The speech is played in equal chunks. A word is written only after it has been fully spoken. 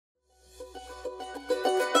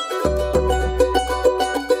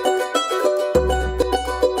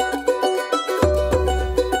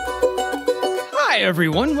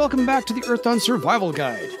everyone. Welcome back to the Earthdawn Survival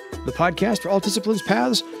Guide, the podcast for all disciplines,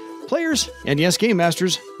 paths, players, and yes, game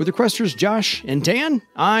masters, with the questers Josh and Dan.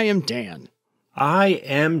 I am Dan. I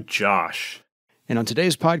am Josh. And on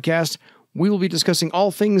today's podcast, we will be discussing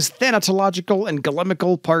all things thanatological and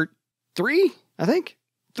golemical part 3, I think?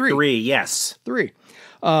 3, yes. 3.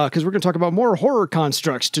 Because we're going to talk about more horror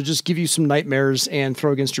constructs to just give you some nightmares and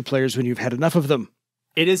throw against your players when you've had enough of them.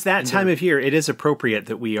 It is that time of year. It is appropriate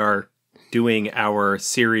that we are doing our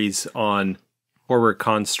series on horror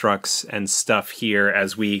constructs and stuff here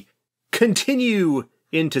as we continue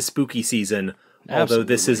into spooky season. Absolutely. Although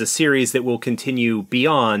this is a series that will continue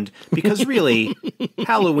beyond, because really,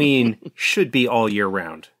 Halloween should be all year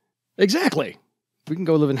round. Exactly. We can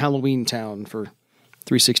go live in Halloween Town for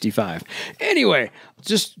 365. Anyway,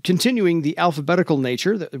 just continuing the alphabetical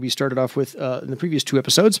nature that we started off with in the previous 2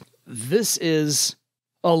 episodes. This is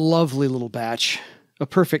a lovely little batch, a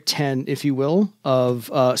perfect 10, if you will, of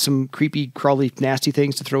some creepy, crawly, nasty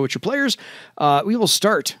things to throw at your players. We will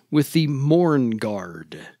start with the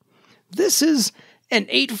Mournguard. This is an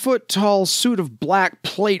 8-foot-tall suit of black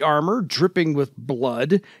plate armor dripping with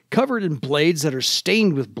blood, covered in blades that are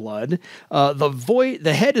stained with blood.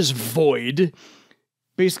 The head is void,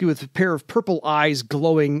 basically with a pair of purple eyes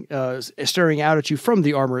glowing, staring out at you from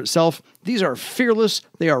the armor itself. These are fearless,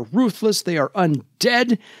 they are ruthless, they are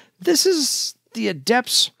undead. This is the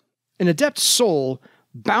an adept soul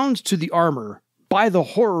bound to the armor by the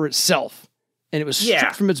horror itself, and it was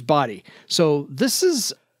stripped from its body. So this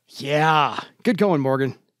is, good going,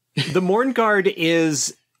 Morgan. The Mournguard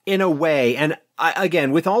is, in a way, and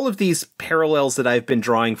again, with all of these parallels that I've been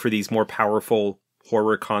drawing for these more powerful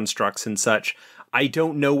horror constructs and such, I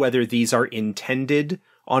don't know whether these are intended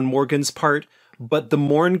on Morgan's part, but the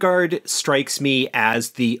Mournguard strikes me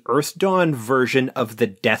as the Earthdawn version of the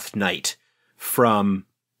Death Knight from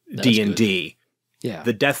D&D. Yeah.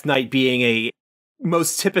 The Death Knight being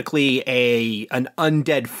most typically an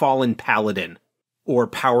undead fallen paladin or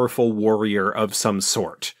powerful warrior of some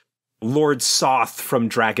sort. Lord Soth from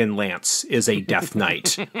Dragonlance is a Death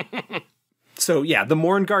Knight. So yeah, the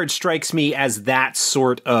Mournguard strikes me as that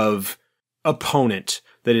sort of opponent,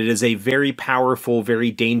 that it is a very powerful,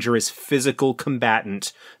 very dangerous physical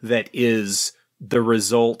combatant that is the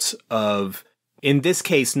result of, in this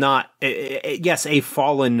case, not, yes, a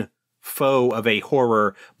fallen foe of a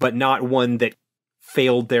horror, but not one that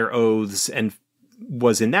failed their oaths and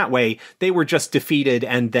was in that way. They were just defeated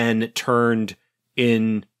and then turned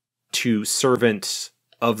into servants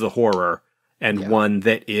of the horror, and one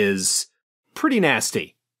that is pretty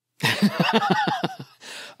nasty.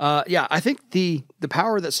 I think the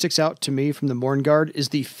power that sticks out to me from the Mournguard is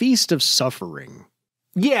the Feast of Suffering.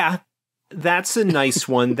 Yeah, that's a nice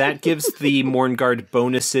one. That gives the Mournguard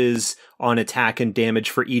bonuses on attack and damage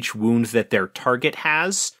for each wound that their target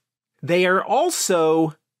has. They are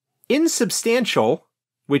also insubstantial,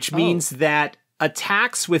 which means that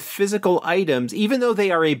attacks with physical items, even though they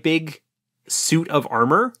are a big suit of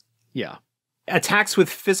armor, attacks with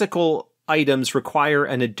physical items require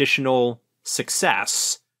an additional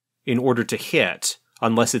success in order to hit,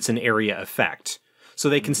 unless it's an area effect. So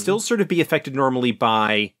they can still sort of be affected normally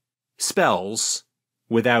by spells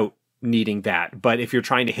without needing that. But if you're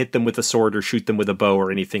trying to hit them with a sword or shoot them with a bow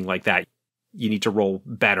or anything like that, you need to roll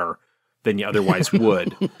better than you otherwise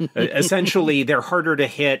would. Essentially, they're harder to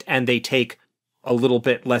hit and they take a little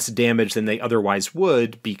bit less damage than they otherwise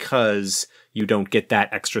would because you don't get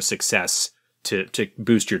that extra success to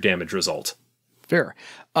boost your damage result. Fair.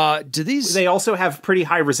 They also have pretty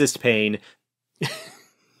high resist pain.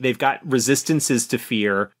 They've got resistances to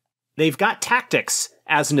fear. They've got tactics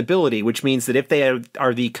as an ability, which means that if they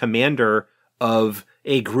are the commander of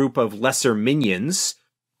a group of lesser minions,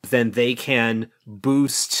 then they can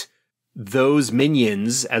boost those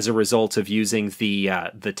minions as a result of using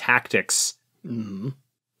the tactics. Mm-hmm.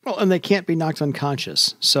 Well, and they can't be knocked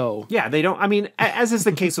unconscious, so... Yeah, they don't... I mean, as is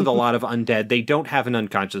the case with a lot of undead, they don't have an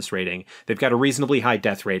unconscious rating. They've got a reasonably high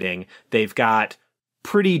death rating. They've got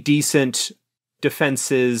pretty decent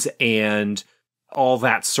defenses and all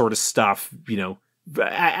that sort of stuff, you know,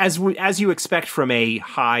 as you expect from a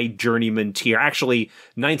high journeyman tier. Actually,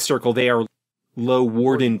 Ninth Circle, they are low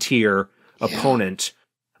warden tier opponent.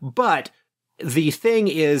 But the thing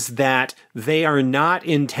is that they are not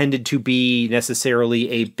intended to be necessarily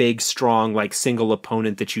a big, strong, like single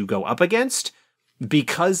opponent that you go up against.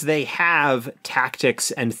 Because they have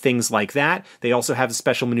tactics and things like that, they also have a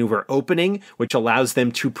special maneuver opening, which allows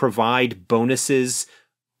them to provide bonuses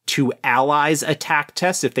to allies' attack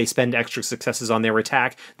tests. If they spend extra successes on their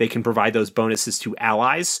attack, they can provide those bonuses to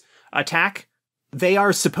allies' attack. They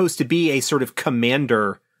are supposed to be a sort of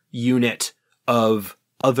commander unit of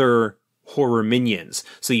other horror minions.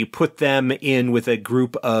 So you put them in with a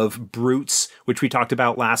group of brutes, which we talked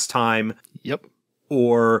about last time. Yep.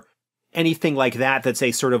 Or anything like that that's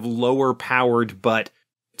a sort of lower powered but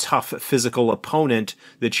tough physical opponent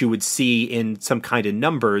that you would see in some kind of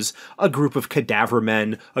numbers, a group of cadaver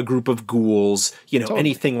men, a group of ghouls, totally.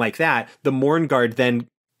 Anything like that. The Mournguard then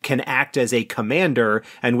can act as a commander,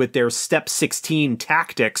 and with their step 16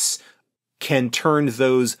 tactics can turn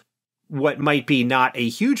those, what might be not a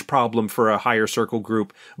huge problem for a higher circle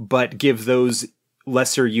group, but give those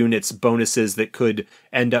lesser units bonuses that could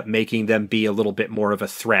end up making them be a little bit more of a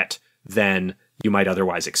threat than you might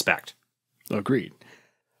otherwise expect. Agreed.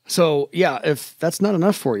 So, yeah, if that's not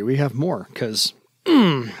enough for you, we have more, because,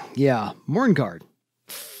 Mournguard.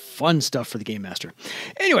 Fun stuff for the Game Master.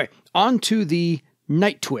 Anyway, on to the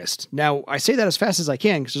Nightwist. Now, I say that as fast as I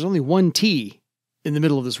can, because there's only one T in the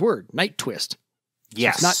middle of this word, Nightwist.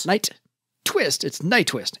 Yes. So it's not Night Twist, it's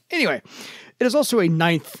Nightwist. Anyway, it is also a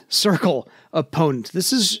 9th circle opponent.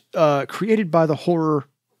 This is created by the horror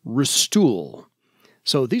Ristul.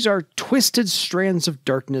 So these are twisted strands of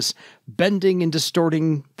darkness, bending and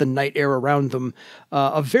distorting the night air around them,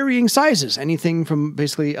 of varying sizes. Anything from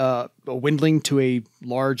basically a windling to a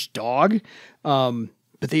large dog.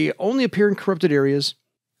 But they only appear in corrupted areas,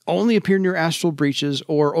 only appear near astral breaches,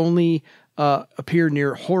 or only appear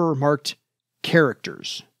near horror-marked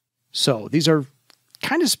characters. So these are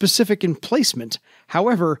kind of specific in placement.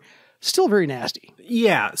 However, still very nasty.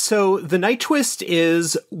 Yeah, so the Nightwist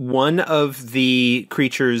is one of the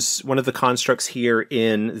creatures, one of the constructs here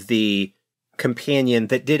in the companion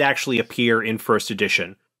that did actually appear in first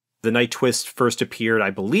edition. The Nightwist first appeared,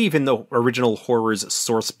 I believe, in the original Horrors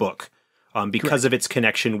source book, because of its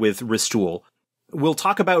connection with Ristul. We'll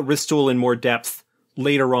talk about Ristul in more depth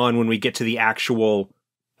later on when we get to the actual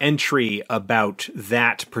entry about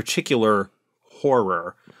that particular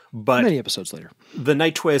horror. But many episodes later. The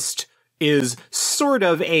Nightwist is sort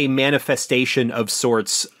of a manifestation of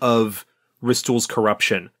sorts of Ristul's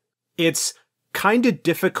corruption. It's kind of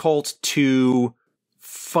difficult to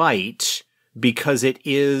fight because it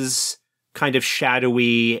is kind of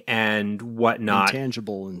shadowy and whatnot.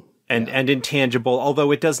 Intangible. And intangible,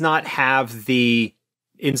 although it does not have the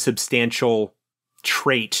insubstantial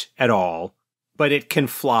trait at all. But it can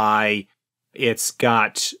fly. It's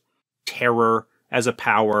got terror as a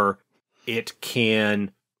power. It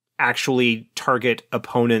can actually target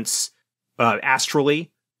opponents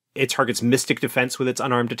astrally. It targets mystic defense with its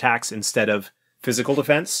unarmed attacks instead of physical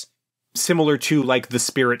defense. Similar to like the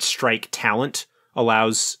Spirit Strike talent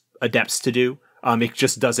allows adepts to do. It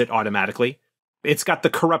just does it automatically. It's got the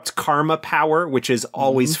corrupt karma power, which is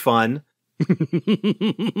always fun.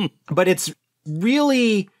 But it's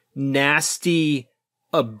really nasty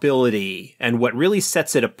ability, and what really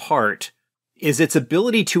sets it apart is its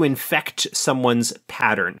ability to infect someone's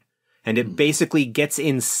pattern. And it basically gets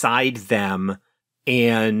inside them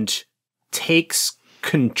and takes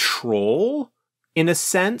control, in a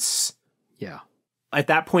sense. Yeah. At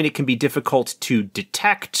that point, it can be difficult to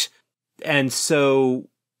detect. And so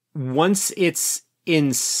once it's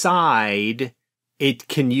inside, it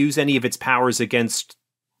can use any of its powers against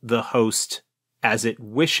the host as it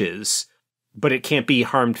wishes, but it can't be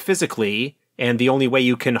harmed physically. And the only way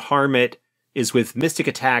you can harm it is with mystic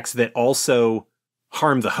attacks that also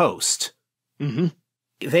harm the host. Mm-hmm.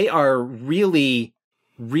 They are really,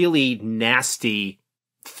 really nasty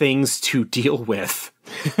things to deal with.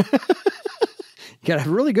 You gotta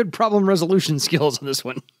have really good problem resolution skills on this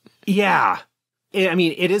one. Yeah. I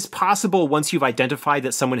mean, it is possible once you've identified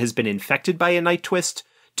that someone has been infected by a Nightwist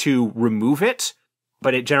to remove it,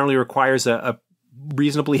 but it generally requires a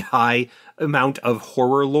reasonably high amount of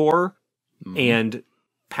horror lore and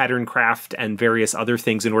pattern craft and various other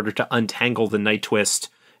things in order to untangle the Nightwist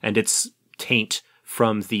and its taint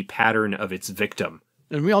from the pattern of its victim.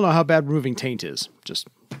 And we all know how bad removing taint is.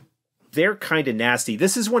 They're kind of nasty.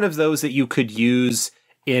 This is one of those that you could use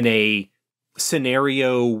in a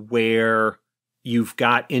scenario where you've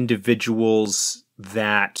got individuals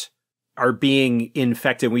that are being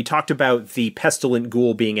infected. We talked about the pestilent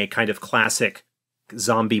ghoul being a kind of classic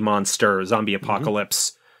zombie monster, zombie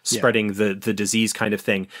apocalypse, spreading the disease kind of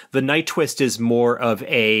thing. The Nightwist is more of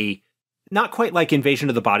a, not quite like Invasion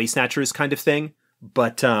of the Body Snatchers kind of thing,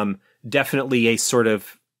 but definitely a sort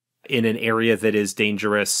of in an area that is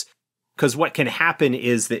dangerous. Because what can happen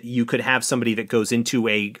is that you could have somebody that goes into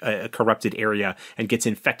a corrupted area and gets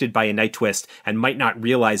infected by a Nightwist and might not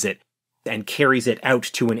realize it and carries it out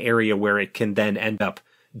to an area where it can then end up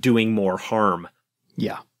doing more harm.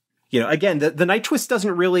 Yeah. You know, again, the Nightwist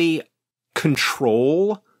doesn't really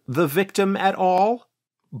control the victim at all.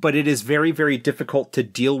 but it is very, very difficult to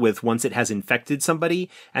deal with once it has infected somebody.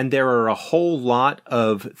 And there are a whole lot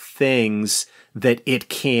of things that it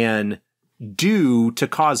can do to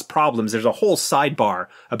cause problems. There's a whole sidebar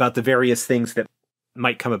about the various things that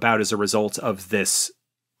might come about as a result of this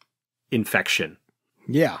infection.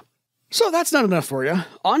 Yeah. So that's not enough for you.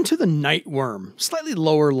 On to the Nightworm. Slightly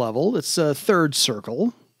lower level. It's a third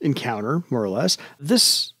circle encounter, more or less.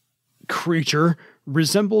 This creature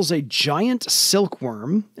resembles a giant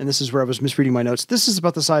silkworm, and this is where I was misreading my notes. This is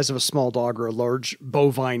about the size of a small dog or a large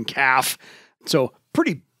bovine calf. So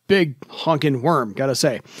pretty big honkin' worm, gotta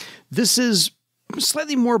say. This is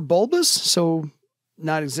slightly more bulbous, so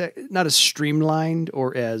not as streamlined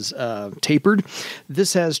or as tapered.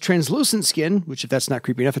 This has translucent skin, which if that's not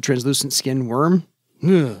creepy enough, a translucent skin worm.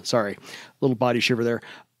 Sorry, little body shiver there.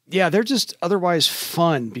 Yeah, they're just otherwise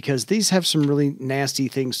fun because these have some really nasty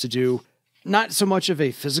things to do. Not so much of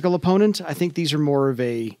a physical opponent. I think these are more of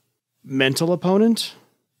a mental opponent.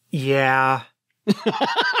 Yeah.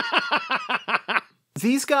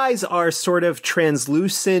 These guys are sort of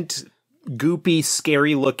translucent, goopy,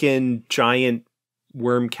 scary-looking giant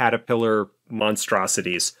worm caterpillar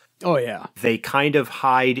monstrosities. Oh, yeah. They kind of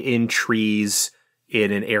hide in trees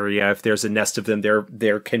in an area. If there's a nest of them,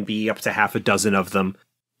 there can be up to half a dozen of them.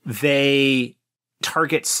 They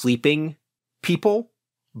target sleeping people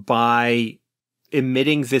by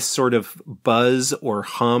emitting this sort of buzz or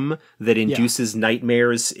hum that induces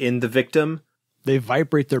nightmares in the victim. They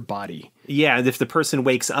vibrate their body. Yeah, and if the person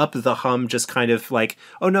wakes up, the hum just kind of like,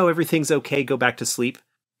 oh no, everything's okay, go back to sleep.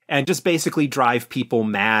 And just basically drive people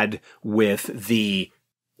mad with the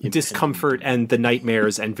discomfort and the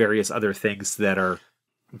nightmares and various other things that are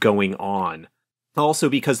going on. Also,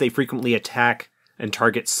 because they frequently attack and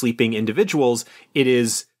target sleeping individuals, it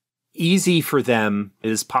is easy for them, it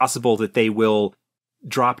is possible that they will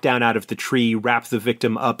drop down out of the tree, wrap the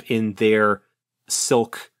victim up in their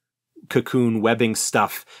silk cocoon webbing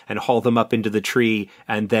stuff, and haul them up into the tree,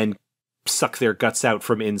 and then suck their guts out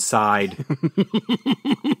from inside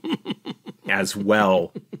as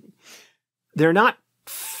well. They're not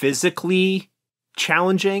physically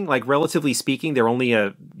challenging, like relatively speaking, they're only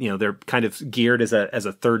they're kind of geared as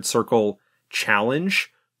a third circle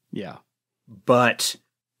challenge. Yeah. But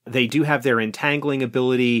they do have their entangling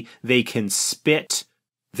ability. They can spit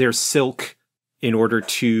their silk in order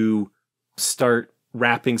to start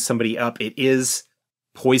wrapping somebody up. It is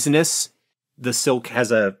poisonous. The silk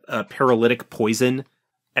has a paralytic poison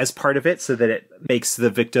as part of it, so that it makes the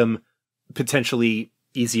victim potentially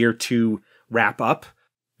easier to wrap up.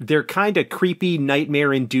 They're kind of creepy,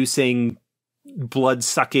 nightmare-inducing,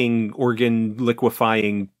 blood-sucking,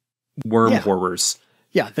 organ-liquefying worm horrors.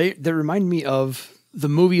 Yeah, they remind me of the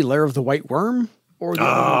movie Lair of the White Worm or the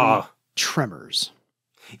movie Tremors.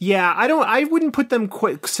 Yeah, I wouldn't put them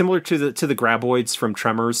quite similar to the graboids from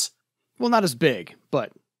Tremors. Well, not as big,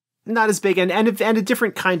 but not as big, and a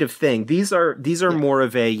different kind of thing. These are more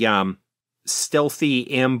of a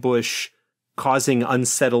stealthy ambush, causing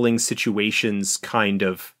unsettling situations kind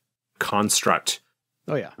of construct.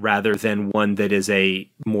 Oh yeah, rather than one that is a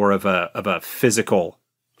more of a physical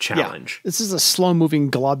challenge. Yeah. This is a slow-moving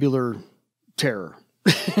globular terror.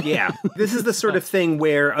 Yeah, this is the sort of thing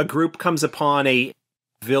where a group comes upon a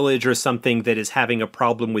village or something that is having a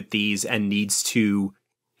problem with these and needs to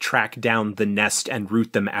track down the nest and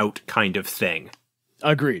root them out kind of thing.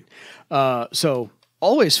 Agreed. So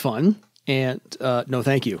always fun. And no,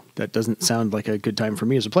 thank you. That doesn't sound like a good time for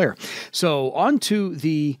me as a player. So on to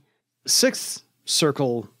the 6th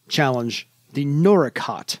circle challenge, the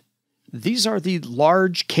Norikot. These are the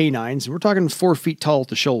large canines, and we're talking 4 feet tall at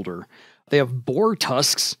the shoulder. They have boar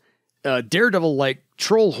tusks, daredevil-like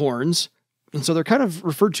troll horns, and so they're kind of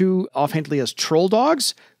referred to offhandedly as troll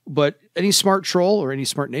dogs, but any smart troll or any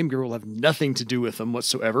smart name giver will have nothing to do with them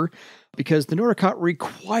whatsoever, because the Norikot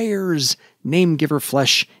requires name giver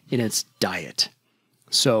flesh in its diet.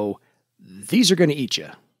 So these are going to eat you.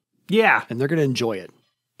 Yeah. And they're going to enjoy it.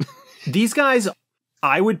 These guys,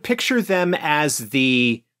 I would picture them as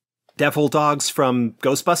the devil dogs from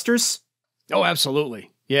Ghostbusters. Oh, absolutely.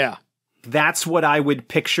 Yeah. That's what I would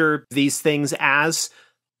picture these things as.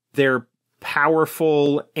 They're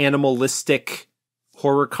powerful, animalistic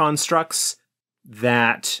horror constructs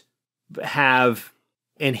that have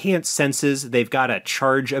enhanced senses. They've got a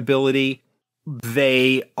charge ability.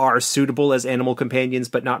 They are suitable as animal companions,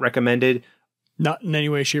 but not recommended. Not in any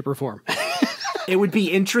way, shape, or form. It would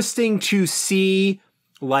be interesting to see,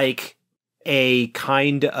 like, a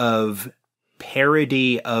kind of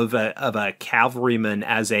parody of a cavalryman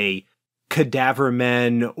as a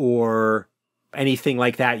cadaverman or anything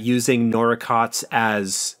like that, using Norikots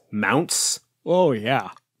as mounts. Oh,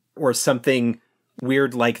 yeah. or something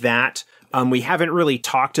weird like that. We haven't really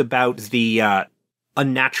talked about the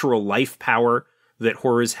unnatural life power that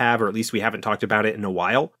horrors have, or at least we haven't talked about it in a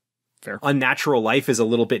while. Fair. Unnatural life is a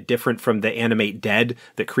little bit different from the animate dead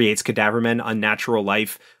that creates cadavermen. Unnatural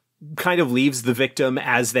life kind of leaves the victim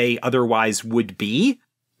as they otherwise would be.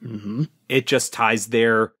 Mm-hmm. It just ties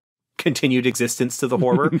their continued existence to the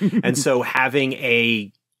horror. And so having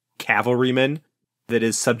a cavalryman that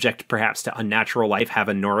is subject perhaps to unnatural life have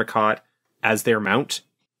a Norikot as their mount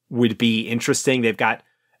would be interesting. They've got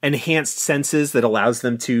enhanced senses that allows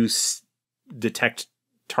them to detect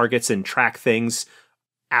targets and track things.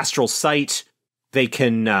 Astral sight, they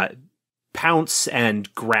can pounce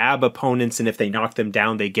and grab opponents, and if they knock them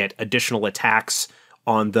down, they get additional attacks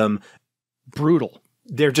on them. Brutal.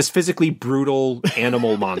 They're just physically brutal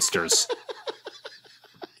animal monsters.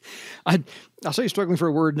 I'll say struggling for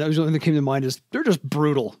a word, and that was the only thing that came to mind is they're just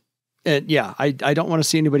brutal. And yeah, I don't want to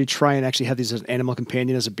see anybody try and actually have these as an animal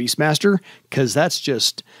companion as a beastmaster, because that's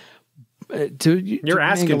just you're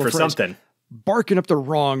asking for something. Barking up the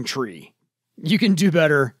wrong tree. You can do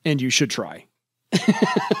better, and you should try.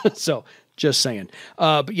 So, just saying.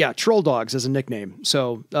 But yeah, troll dogs as a nickname.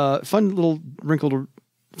 So, fun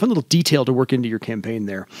little detail to work into your campaign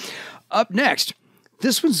there. Up next,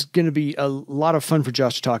 this one's going to be a lot of fun for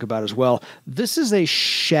Josh to talk about as well. This is a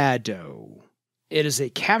shadow. It is a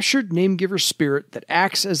captured name-giver spirit that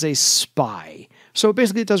acts as a spy. So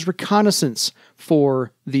basically it does reconnaissance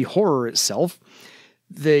for the horror itself.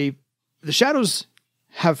 The shadows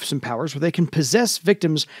have some powers where they can possess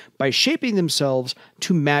victims by shaping themselves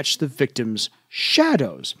to match the victim's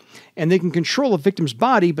shadows. And they can control a victim's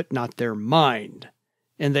body, but not their mind.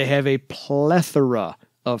 And they have a plethora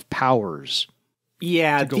of powers.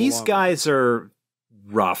 Yeah, these guys are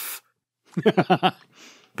rough.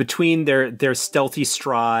 Between their stealthy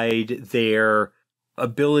stride, their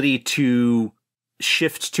ability to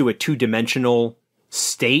shift to a two-dimensional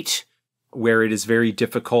state where it is very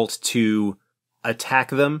difficult to attack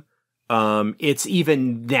them. It's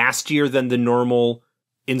even nastier than the normal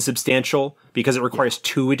Insubstantial because it requires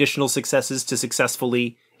 2 additional successes to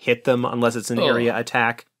successfully hit them unless it's an area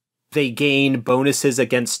attack. They gain bonuses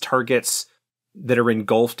against targets that are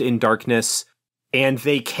engulfed in darkness, and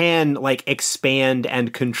they can expand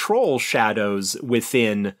and control shadows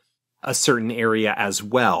within a certain area as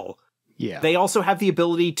well. Yeah. They also have the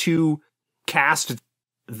ability to cast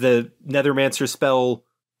the Nethermancer spell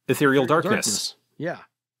Ethereal Darkness. Yeah.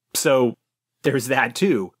 So there's that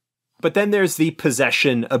too. But then there's the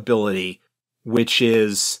possession ability, which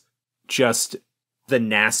is just the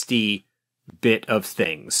nasty bit of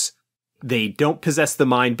things. They don't possess the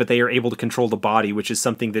mind, but they are able to control the body, which is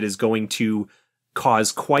something that is going to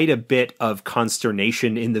cause quite a bit of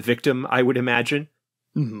consternation in the victim, I would imagine.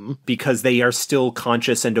 Mm-hmm. Because they are still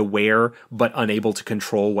conscious and aware, but unable to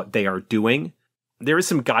control what they are doing. There is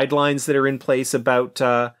some guidelines that are in place about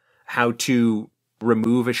how to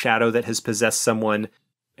remove a shadow that has possessed someone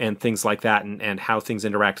and things like that, and how things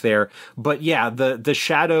interact there. But yeah, the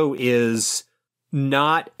shadow is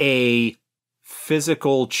not a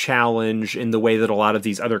physical challenge in the way that a lot of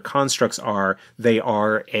these other constructs are. They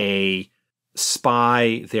are a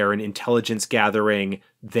spy, they're an intelligence gathering,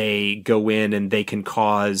 they go in and they can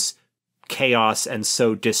cause chaos and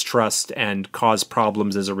sow distrust and cause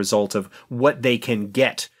problems as a result of what they can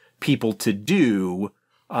get people to do,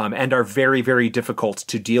 and are very, very difficult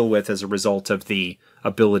to deal with as a result of the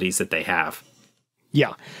abilities that they have.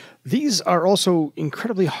 Yeah. These are also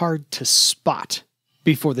incredibly hard to spot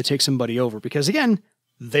before they take somebody over because, again,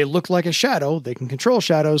 they look like a shadow, they can control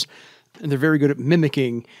shadows, and they're very good at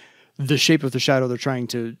mimicking the shape of the shadow they're trying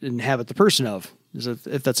to inhabit the person of,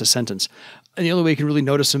 if that's a sentence. And the only way you can really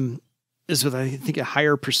notice them is with, I think, a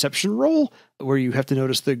higher perception roll, where you have to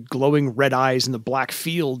notice the glowing red eyes in the black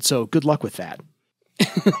field, so good luck with that.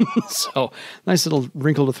 So, nice little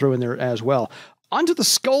wrinkle to throw in there as well. Onto the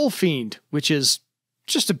Skull Fiend, which is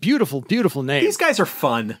just a beautiful, beautiful name. These guys are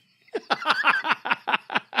fun.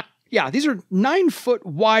 Yeah, these are 9-foot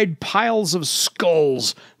wide piles of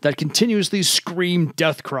skulls that continuously scream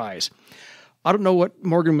death cries. I don't know what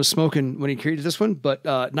Morgan was smoking when he created this one, but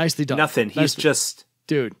nicely done. Nothing. He's just...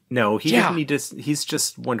 Dude. No, he's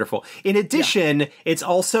just wonderful. In addition, it's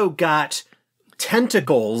also got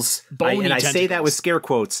tentacles, I say that with scare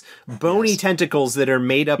quotes, bony tentacles that are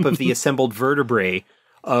made up of the assembled vertebrae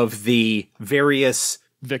of the various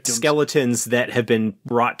victims, skeletons that have been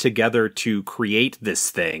brought together to create this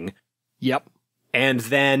thing. Yep. And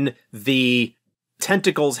then the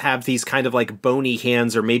tentacles have these kind of like bony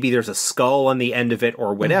hands, or maybe there's a skull on the end of it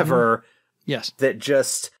or whatever. Mm-hmm. Yes. That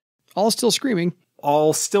just... All still screaming.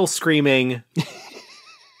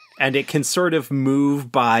 And it can sort of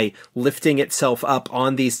move by lifting itself up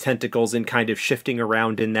on these tentacles and kind of shifting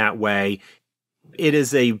around in that way. It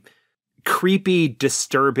is a creepy,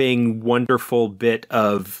 disturbing, wonderful bit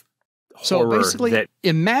of horror basically, that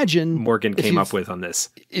imagine Morgan came up with on this.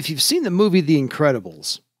 If you've seen the movie The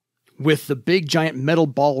Incredibles, with the big giant metal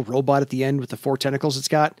ball robot at the end with the 4 tentacles it's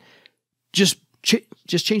got, just change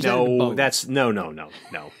that into bone.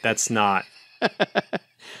 No, that's not.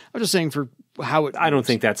 I'm just saying for how it. I don't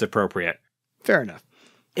think that's appropriate. Fair enough.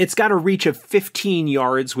 It's got a reach of 15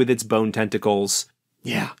 yards with its bone tentacles.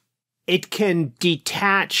 Yeah. It can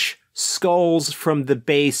detach skulls from the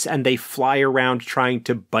base and they fly around trying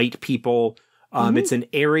to bite people. It's an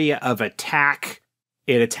area of attack.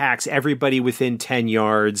 It attacks everybody within 10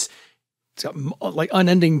 yards. It's got like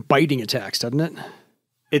unending biting attacks, doesn't it?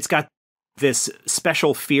 It's got this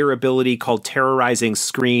special fear ability called Terrorizing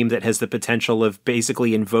Scream that has the potential of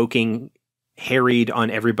basically invoking harried on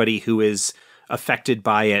everybody who is affected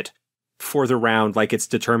by it for the round, like it's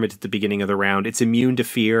determined at the beginning of the round. It's immune to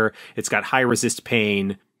fear. It's got high resist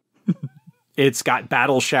pain. It's got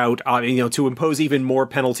battle shout, to impose even more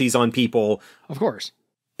penalties on people. Of course.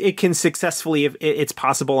 It can successfully, if it's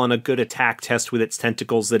possible on a good attack test with its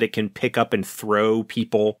tentacles, that it can pick up and throw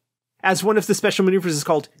people. As one of the special maneuvers is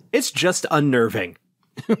called, it's just unnerving.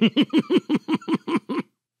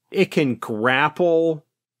 It can grapple.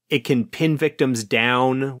 It can pin victims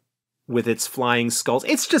down with its flying skulls.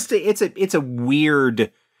 It's just it's a weird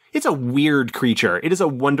creature. It is a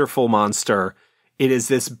wonderful monster. It is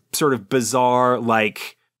this sort of bizarre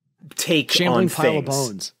take shambling on pile things. Of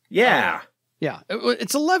bones. Yeah. Yeah.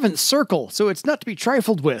 It's 11th circle, so it's not to be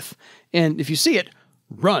trifled with. And if you see it,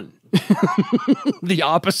 run. The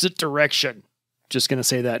opposite direction. Just going to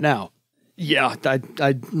say that now. Yeah,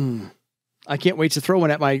 I can't wait to throw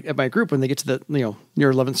one at my group when they get to the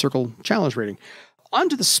near 11th circle challenge rating. On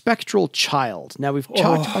to the spectral child. Now we've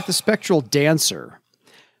talked about the spectral dancer.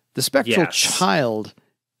 The spectral child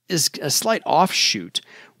is a slight offshoot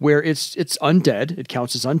where it's undead. It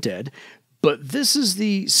counts as undead, but this is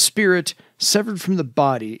the spirit severed from the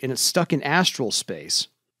body and it's stuck in astral space.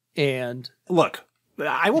 And look,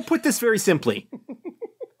 I will put this very simply.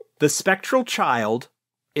 The spectral child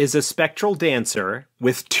is a spectral dancer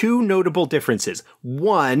with 2 notable differences.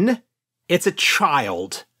 1, it's a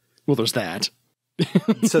child. Well, there's that.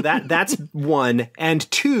 So that's 1.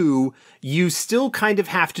 And 2, you still kind of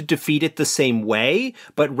have to defeat it the same way,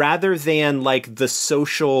 but rather than the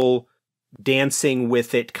social dancing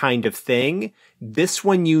with it kind of thing, this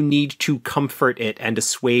one you need to comfort it and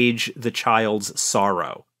assuage the child's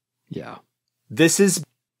sorrow. Yeah. This is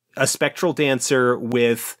a spectral dancer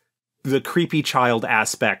with the creepy child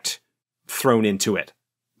aspect thrown into it.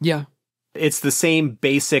 Yeah. It's the same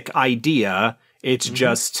basic idea. It's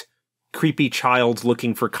just creepy child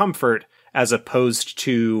looking for comfort as opposed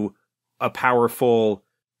to a powerful,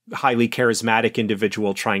 highly charismatic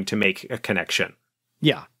individual trying to make a connection.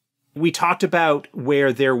 Yeah. We talked about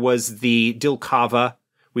where there was the Dilkava.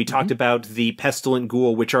 We talked about the Pestilent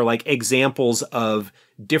Ghoul, which are examples of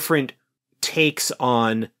different takes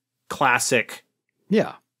on classic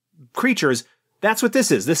creatures. That's what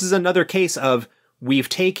this is. This is another case of we've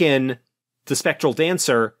taken the Spectral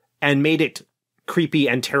Dancer and made it creepy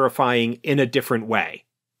and terrifying in a different way.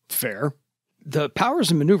 Fair. The powers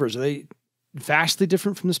and maneuvers, are they vastly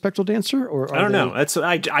different from the Spectral Dancer? Or I don't know. That's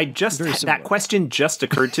that question just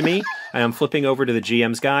occurred to me. I am flipping over to the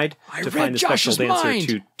GM's guide to find the Spectral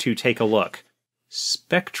Dancer to take a look.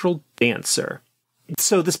 Spectral Dancer.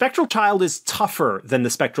 So the Spectral Child is tougher than the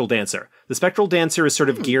Spectral Dancer. The Spectral Dancer is sort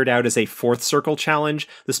of geared out as a 4th circle challenge.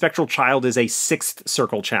 The Spectral Child is a 6th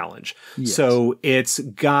circle challenge. Yes. So it's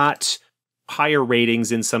got higher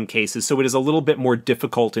ratings in some cases. So it is a little bit more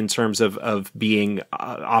difficult in terms of being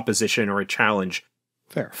opposition or a challenge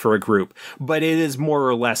for a group. But it is more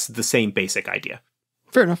or less the same basic idea.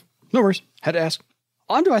 Fair enough. No worries. Had to ask.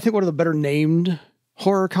 On to, I think, one of the better named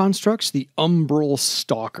horror constructs, the Umbral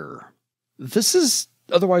Stalker. This is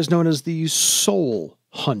otherwise known as the Soul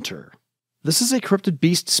Hunter. This is a corrupted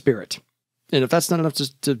beast spirit. And if that's not enough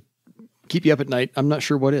to keep you up at night, I'm not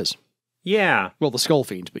sure what is. Yeah. Well, the Skull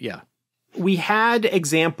Fiend, but yeah. We had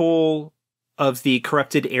example of the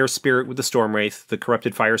corrupted air spirit with the Storm Wraith, the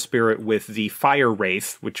corrupted fire spirit with the Fire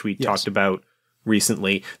Wraith, which we talked about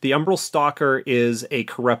recently. The Umbral Stalker is a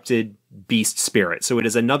corrupted beast spirit. So it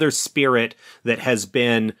is another spirit that has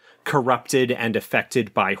been corrupted and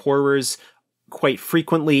affected by horrors. Quite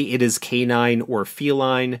frequently, it is canine or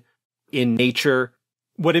feline in nature.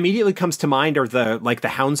 What immediately comes to mind are the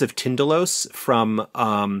Hounds of Tindalos from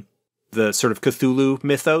the sort of Cthulhu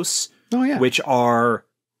mythos, which are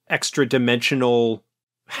extra-dimensional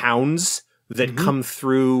hounds that come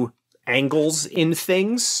through angles in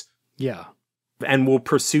things. Yeah. And will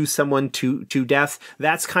pursue someone to death.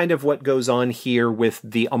 That's kind of what goes on here with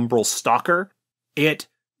the Umbral Stalker. It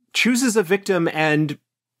chooses a victim and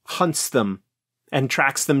hunts them and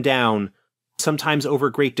tracks them down, sometimes over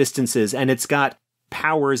great distances. And it's got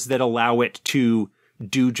powers that allow it to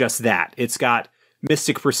do just that. It's got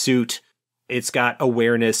Mystic Pursuit. It's got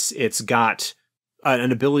awareness. It's got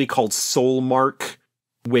an ability called Soul Mark,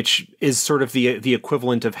 which is sort of the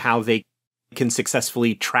equivalent of how they can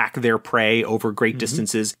successfully track their prey over great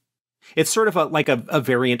distances. It's sort of like a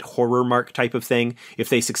variant horror mark type of thing. If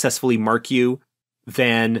they successfully mark you,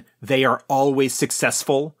 then they are always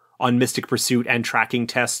successful on Mystic Pursuit and tracking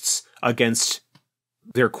tests against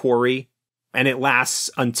their quarry, and it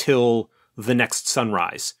lasts until the next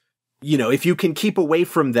sunrise. You know, if you can keep away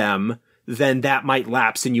from them, then that might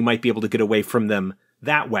lapse and you might be able to get away from them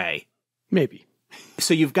that way. Maybe.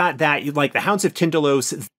 So you've got that, like the Hounds of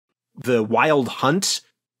Tyndalos, the Wild Hunt,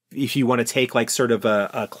 if you want to take like sort of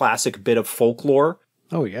a classic bit of folklore.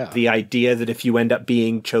 Oh, yeah. The idea that if you end up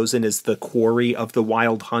being chosen as the quarry of the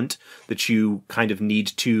Wild Hunt, that you kind of need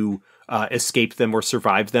to escape them or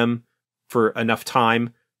survive them for enough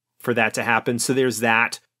time for that to happen. So there's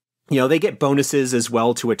that. You know, they get bonuses as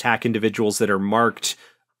well to attack individuals that are marked.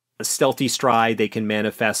 A stealthy stride, they can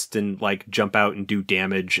manifest and like jump out and do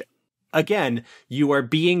damage. Again, you are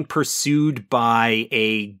being pursued by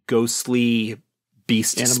a ghostly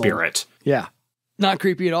beast Animal. Spirit. Yeah. Not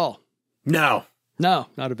creepy at all. No. No,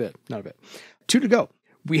 not a bit. Not a bit. 2 to go.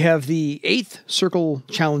 We have the 8th circle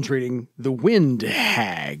challenge rating, the Wind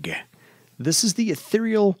Hag. This is the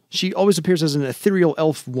ethereal. She always appears as an ethereal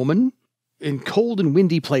elf woman in cold and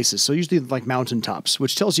windy places. So usually like mountaintops,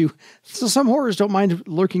 which tells you so some horrors don't mind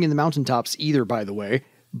lurking in the mountaintops either, by the way.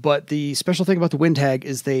 But the special thing about the Wind Hag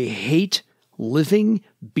is they hate living,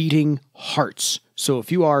 beating hearts. So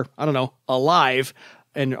if you are, I don't know, alive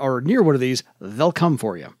and are near one of these, they'll come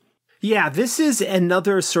for you. Yeah, this is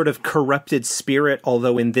another sort of corrupted spirit,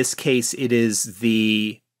 although in this case it is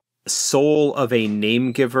the soul of a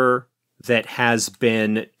name giver that has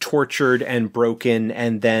been tortured and broken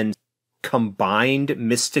and then combined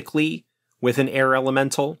mystically with an air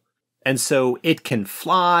elemental. And so it can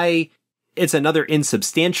fly. It's another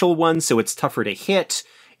insubstantial one, so it's tougher to hit.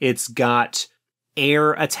 It's got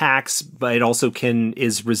air attacks, but it also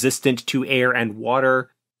is resistant to air and water.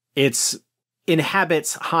 It's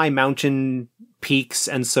inhabits high mountain peaks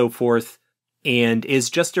and so forth, and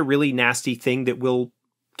is just a really nasty thing that will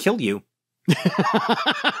kill you.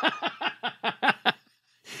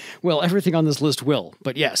 Well, everything on this list will,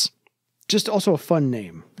 but yes. Just also a fun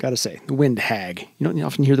name, gotta say. The Wind Hag. You don't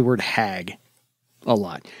often hear the word hag a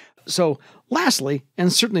lot. So, lastly,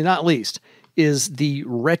 and certainly not least, is the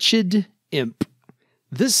Wretched Imp.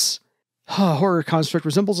 This horror construct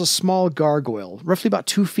resembles a small gargoyle, roughly about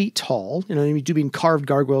 2 feet tall. You know, you do mean carved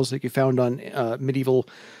gargoyles like you found on medieval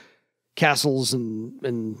castles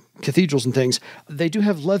and cathedrals and things. They do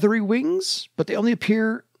have leathery wings, but they only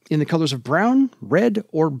appear in the colors of brown, red,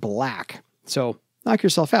 or black. So, knock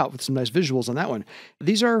yourself out with some nice visuals on that one.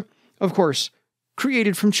 These are, of course,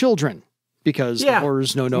 created from children. Because the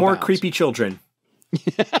horrors know no more bounds. Creepy children.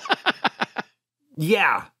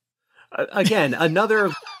 Yeah. Again, another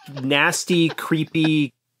nasty,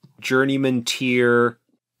 creepy, journeyman tier,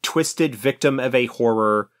 twisted victim of a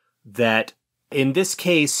horror that, in this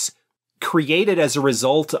case, created as a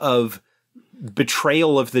result of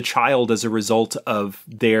betrayal of the child as a result of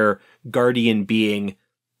their guardian being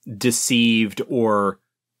deceived or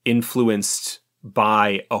influenced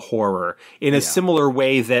by a horror. In a similar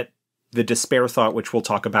way that the Despair Thought, which we'll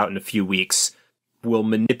talk about in a few weeks, will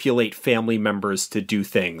manipulate family members to do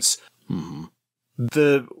things. Mm-hmm.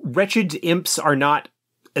 The Wretched Imps are not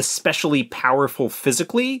especially powerful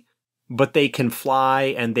physically, but they can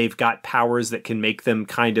fly and they've got powers that can make them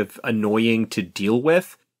kind of annoying to deal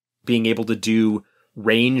with. Being able to do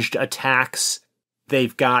ranged attacks.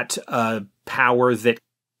 They've got a power that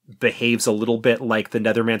behaves a little bit like the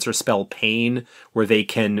Nethermancer spell Pain, where they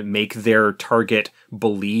can make their target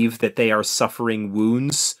believe that they are suffering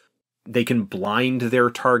wounds. They can blind their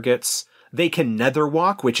targets. They can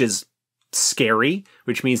netherwalk, which is scary,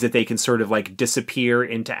 which means that they can sort of like disappear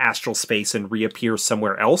into astral space and reappear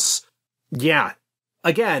somewhere else. Yeah.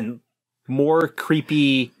 Again, more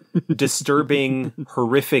creepy, disturbing,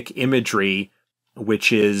 horrific imagery,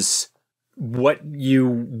 which is what you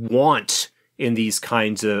want in these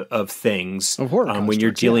kinds of things when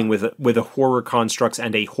you're dealing with a horror constructs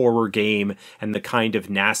and a horror game and the kind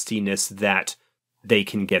of nastiness that they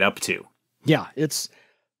can get up to. Yeah, it's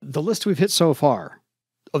the list we've hit so far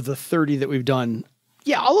of the 30 that we've done.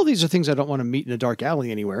 Yeah, all of these are things I don't want to meet in a dark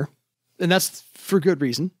alley anywhere. And that's for good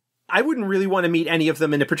reason. I wouldn't really want to meet any of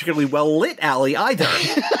them in a particularly well-lit alley either.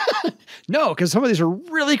 No, because some of these are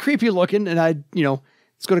really creepy looking, and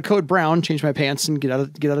let's go to Code Brown, change my pants, and get out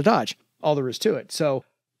of Dodge. All there is to it. So,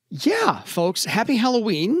 yeah, folks, happy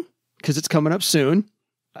Halloween, because it's coming up soon.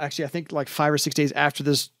 Actually, I think like 5 or 6 days after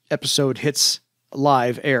this episode hits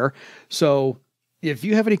live air. So if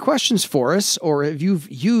you have any questions for us, or if you've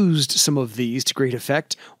used some of these to great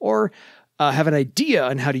effect, or have an idea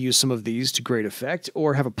on how to use some of these to great effect,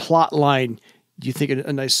 or have a plot line you think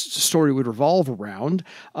a nice story would revolve around,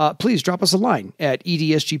 please drop us a line at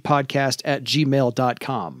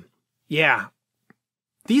edsgpodcast@gmail.com. Yeah.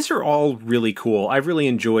 These are all really cool. I've really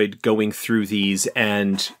enjoyed going through these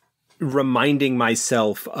and reminding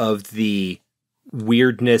myself of the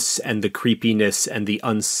weirdness and the creepiness and the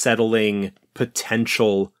unsettling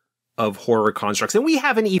potential of horror constructs. And we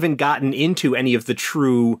haven't even gotten into any of the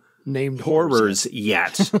true named horrors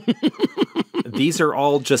yet. These are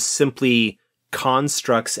all just simply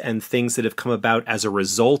constructs and things that have come about as a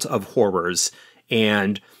result of horrors.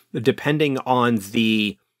 And depending on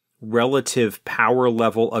the relative power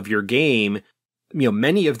level of your game,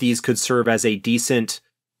 many of these could serve as a decent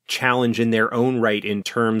challenge in their own right in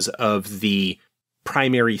terms of the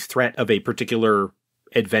primary threat of a particular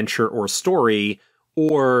adventure or story,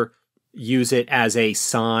 or use it as a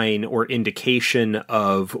sign or indication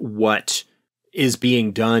of what is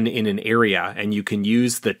being done in an area. And you can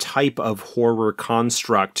use the type of horror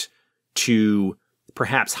construct to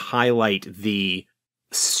perhaps highlight the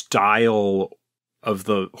style of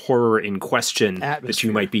the horror in question that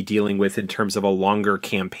you might be dealing with in terms of a longer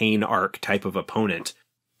campaign arc type of opponent.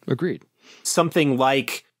 Agreed. Something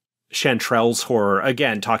like Chantrell's horror,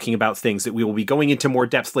 again, talking about things that we will be going into more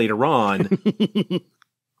depth later on,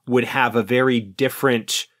 would have a very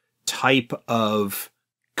different type of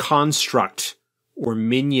construct or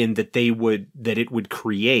minion that it would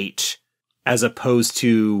create, as opposed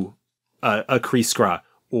to a Kriskra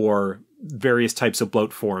or various types of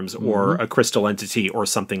bloat forms or a crystal entity or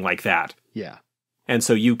something like that. Yeah. And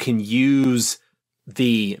so you can use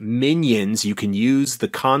the minions, you can use the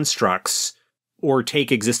constructs, or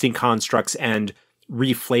take existing constructs and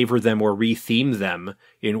reflavor them or retheme them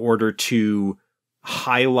in order to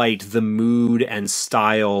highlight the mood and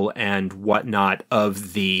style and whatnot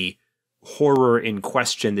of the horror in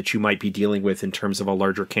question that you might be dealing with in terms of a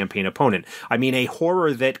larger campaign opponent. I mean, a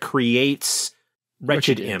horror that creates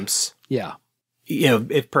wretched imps. Yeah.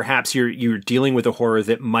 If perhaps you're dealing with a horror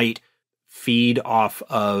that might feed off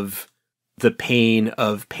of the pain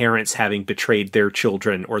of parents having betrayed their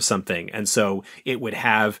children or something. And so it would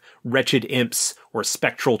have wretched imps or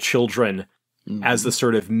spectral children as the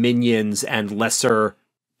sort of minions and lesser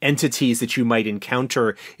entities that you might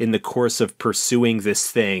encounter in the course of pursuing this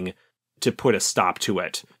thing to put a stop to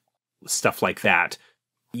it. Stuff like that.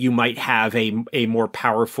 You might have a more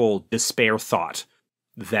powerful despair thought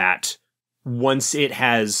that once it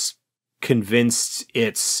has convinced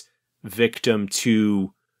its victim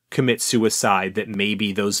to commit suicide, that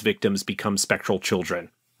maybe those victims become spectral children.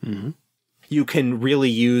 Mm-hmm. You can really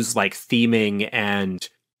use like theming and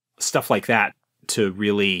stuff like that to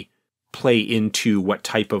really play into what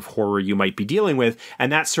type of horror you might be dealing with.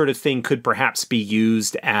 And that sort of thing could perhaps be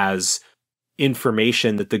used as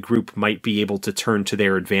information that the group might be able to turn to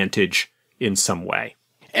their advantage in some way.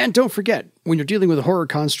 And don't forget, when you're dealing with horror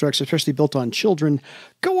constructs, especially built on children,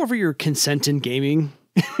 go over your consent in gaming.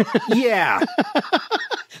 Yeah.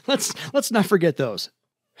 Let's not forget those.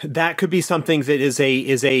 That could be something that is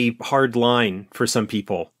a hard line for some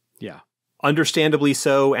people. Yeah. Understandably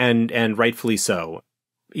so, and rightfully so.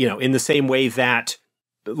 In the same way that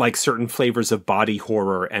like certain flavors of body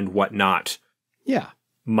horror and whatnot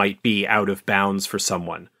might be out of bounds for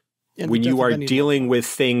someone. And when you are dealing with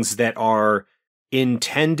things that are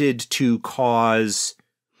intended to cause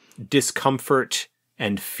discomfort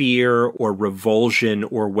and fear or revulsion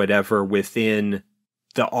or whatever within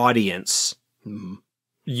the audience,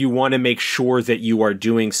 you want to make sure that you are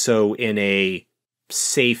doing so in a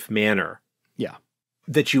safe manner. Yeah.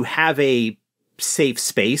 That you have a safe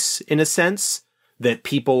space, in a sense, that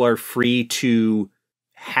people are free to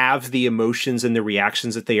have the emotions and the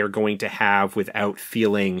reactions that they are going to have without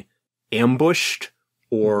feeling ambushed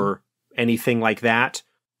or anything like that,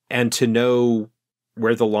 and to know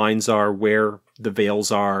where the lines are, where the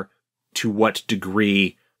veils are, to what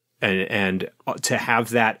degree, and to have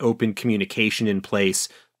that open communication in place.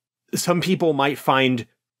 Some people might find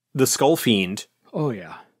the Skull Fiend, oh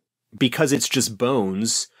yeah, because it's just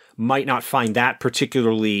bones, might not find that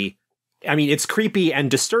particularly I mean, it's creepy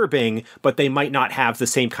and disturbing, but they might not have the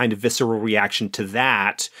same kind of visceral reaction to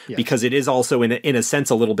that because it is also, in a sense,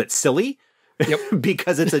 a little bit silly. Yep.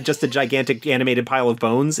 Because it's just a gigantic animated pile of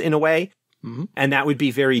bones in a way. Mm-hmm. And that would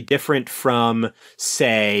be very different from,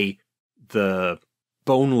 say, the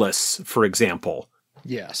boneless, for example.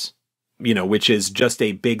 Yes. You know, which is just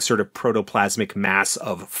a big sort of protoplasmic mass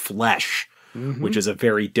of flesh, which is a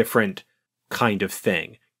very different kind of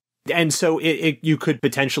thing. And so you could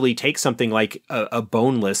potentially take something like a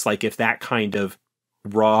boneless, like if that kind of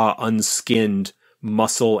raw, unskinned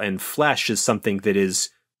muscle and flesh is something that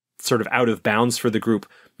is sort of out of bounds for the group,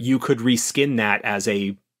 you could reskin that as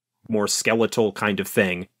a more skeletal kind of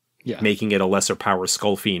thing, making it a lesser power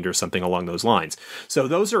skull fiend or something along those lines. So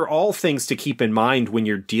those are all things to keep in mind when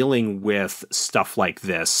you're dealing with stuff like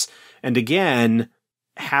this. And again,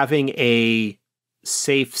 having a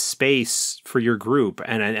safe space for your group,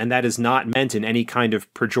 and that is not meant in any kind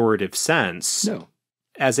of pejorative sense. No.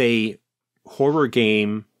 As a horror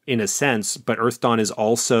game, in a sense, but Earthdawn is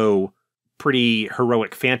also pretty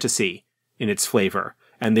heroic fantasy in its flavor.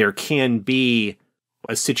 And there can be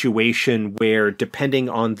a situation where, depending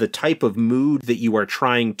on the type of mood that you are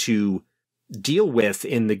trying to deal with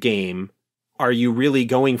in the game, are you really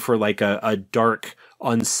going for like a dark,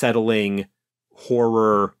 unsettling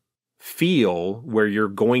horror feel where you're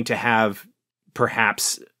going to have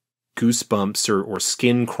perhaps goosebumps or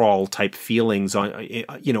skin crawl type feelings on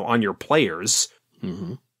your players?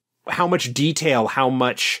 Mm-hmm. How much detail, how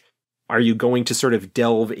much are you going to sort of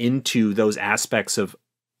delve into those aspects of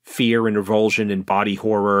fear and revulsion and body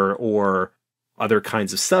horror or other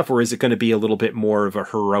kinds of stuff? Or is it going to be a little bit more of a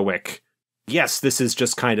heroic, yes, this is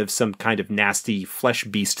just kind of some kind of nasty flesh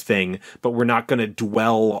beast thing, but we're not going to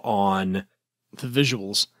dwell on the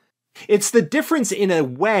visuals. It's the difference in a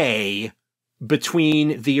way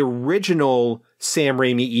between the original Sam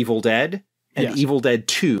Raimi Evil Dead and Evil Dead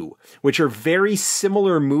 2, which are very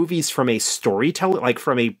similar movies from a storytelling, like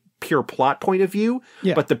from a pure plot point of view,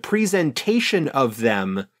 but the presentation of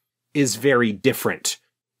them is very different.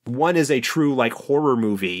 One is a true like horror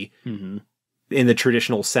movie in the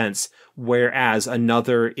traditional sense, whereas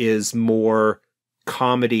another is more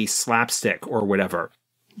comedy slapstick or whatever.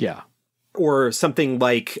 Yeah. Or something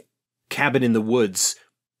like Cabin in the Woods.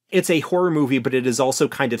 It's a horror movie, but it is also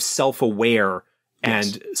kind of self-aware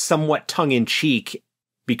and somewhat tongue-in-cheek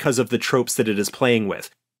because of the tropes that it is playing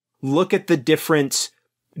with. Look at the different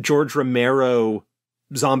George Romero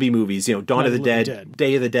zombie movies, you know, Dawn of the Dead,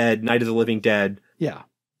 Day of the Dead, Night of the Living Dead. Yeah.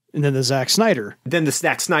 And then the Zack Snyder. Then the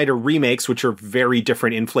Zack Snyder remakes, which are very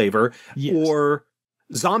different in flavor. Yes. Or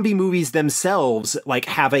zombie movies themselves, like,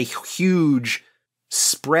 have a huge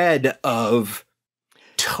spread of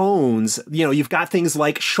tones. You know, you've got things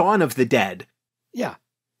like Shaun of the Dead. Yeah.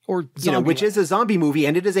 Or which is a zombie movie,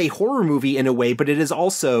 and it is a horror movie in a way, but it is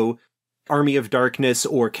also Army of Darkness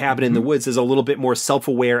or Cabin in the Woods is a little bit more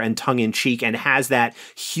self-aware and tongue-in-cheek and has that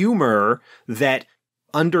humor that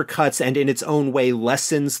undercuts and in its own way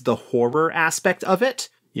lessens the horror aspect of it.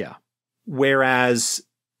 Yeah. Whereas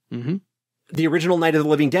the original Night of the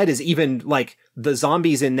Living Dead is even like the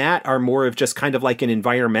zombies in that are more of just kind of like an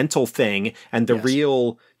environmental thing. And the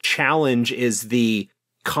real challenge is the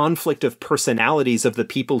conflict of personalities of the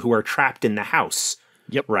people who are trapped in the house.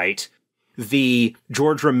 Yep. Right. The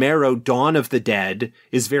George Romero Dawn of the Dead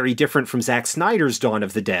is very different from Zack Snyder's Dawn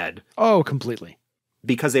of the Dead. Oh, completely.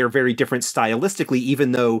 Because they are very different stylistically,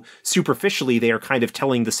 even though superficially they are kind of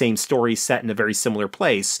telling the same story set in a very similar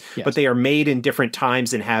place. Yes. But they are made in different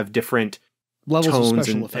times and have different levels tones of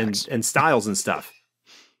special effects. And styles and stuff.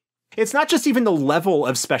 It's not just even the level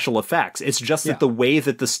of special effects. It's just that the way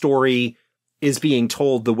that the story is being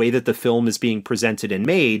told, the way that the film is being presented and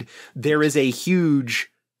made, there is a huge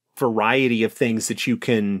variety of things that you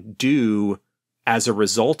can do as a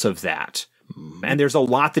result of that. And there's a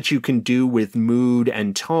lot that you can do with mood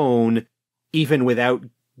and tone, even without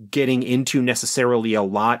getting into necessarily a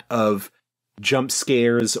lot of jump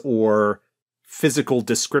scares or physical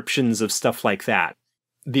descriptions of stuff like that.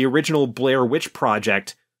 The original Blair Witch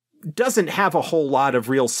Project doesn't have a whole lot of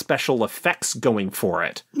real special effects going for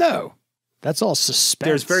it. No. That's all suspense.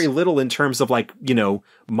 There's very little in terms of like, you know,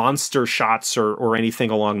 monster shots or anything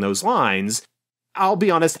along those lines. I'll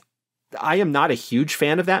be honest, I am not a huge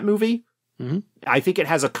fan of that movie. I think it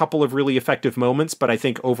has a couple of really effective moments, but I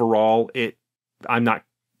think overall I'm not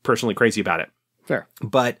personally crazy about it. Fair.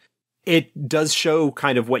 But it does show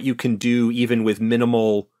kind of what you can do even with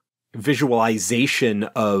minimal visualization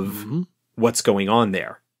of what's going on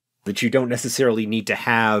there. That you don't necessarily need to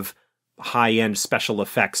have high-end special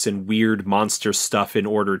effects and weird monster stuff in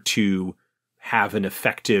order to have an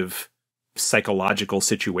effective psychological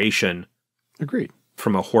situation. Agreed.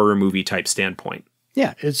 From a horror movie type standpoint.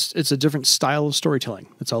 Yeah, it's a different style of storytelling.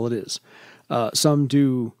 That's all it is. Some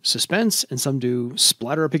do suspense and some do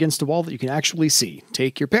splatter up against a wall that you can actually see.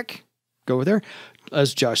 Take your pick. Go over there.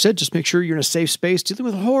 As Josh said, just make sure you're in a safe space dealing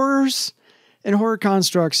with horrors and horror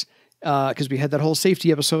constructs. Because we had that whole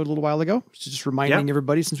safety episode a little while ago. So just reminding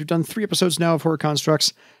everybody, since we've done 3 episodes now of horror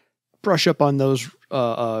constructs, brush up on those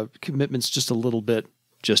commitments just a little bit,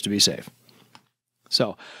 just to be safe.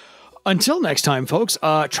 So, until next time, folks,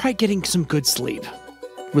 try getting some good sleep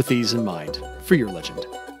with these in mind for your legend.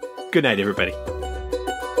 Good night, everybody.